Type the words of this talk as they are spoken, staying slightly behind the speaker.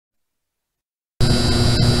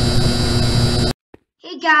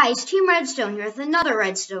guys, Team Redstone here with another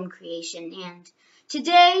Redstone creation, and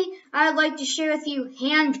today I'd like to share with you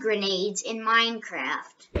hand grenades in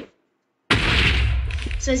Minecraft.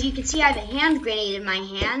 So as you can see, I have a hand grenade in my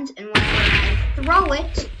hand, and whenever I throw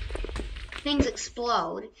it, things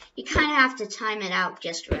explode. You kind of have to time it out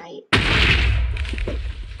just right.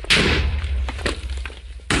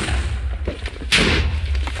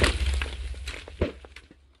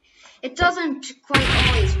 It doesn't quite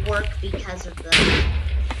always work because of the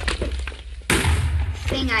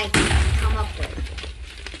thing I come up with.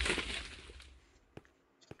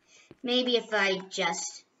 Maybe if I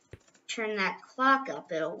just turn that clock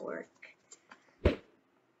up, it'll work.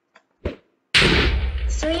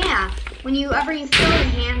 So yeah, whenever you throw a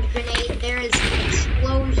hand grenade, there is an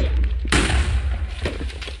explosion.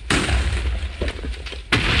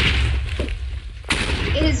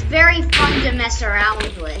 It is very fun to mess around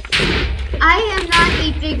with. I am not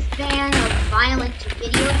a big fan of violent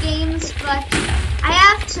video games, but I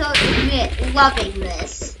have to admit, loving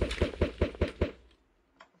this.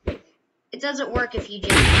 It doesn't work if you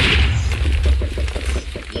just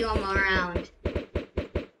spew them around.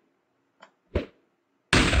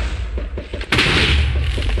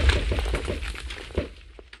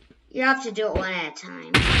 You have to do it one at a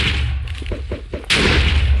time.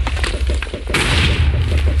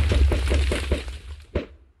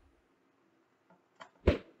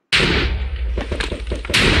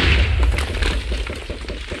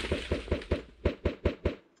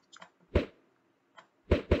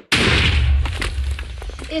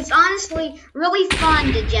 It's honestly really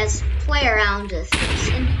fun to just play around with this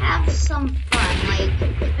and have some fun. Like,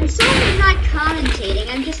 I'm so not commentating,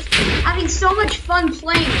 I'm just having so much fun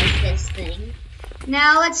playing with this thing.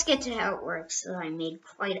 Now let's get to how it works. So I've made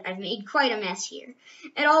quite a mess here.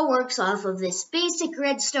 It all works off of this basic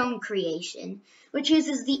redstone creation, which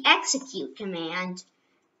uses the execute command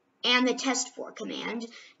and the test for command.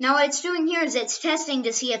 Now what it's doing here is it's testing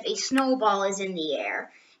to see if a snowball is in the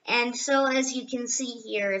air. And so as you can see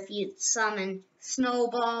here, if you summon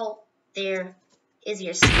snowball, there is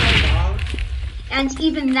your snowball. And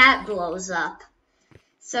even that blows up.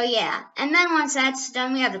 So yeah, and then once that's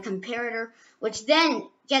done, we have a comparator, which then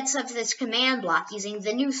gets up to this command block using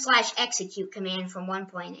the new /execute command from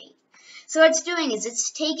 1.8. So what it's doing is it's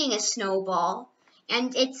taking a snowball,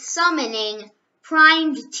 and it's summoning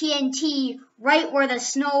primed TNT right where the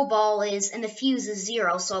snowball is, and the fuse is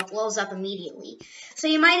 0, so it blows up immediately. So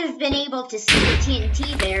you might have been able to see the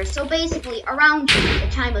TNT there. So basically, around the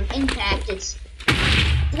time of impact, it's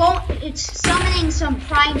summoning some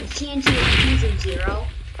primed TNT with fuse of 0,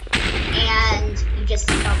 and you just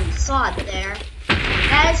probably saw it there.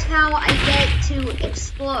 That is how I get it to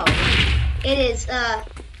explode. It is a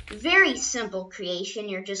very simple creation.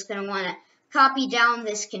 You're just going to want to copy down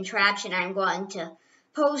this contraption I'm going to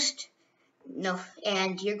post.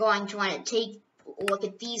 And you're going to want to take a look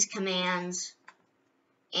at these commands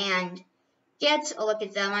and get a look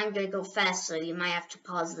at them. I'm going to go fast, so you might have to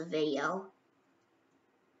pause the video.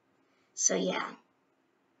 So yeah,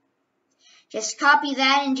 just copy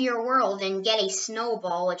that into your world and get a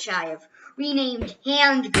snowball, which I have renamed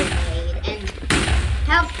hand grenade, and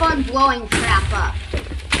have fun blowing crap up.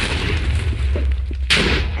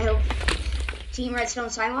 I hope Team Redstone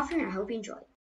sign off here, and I hope you enjoy.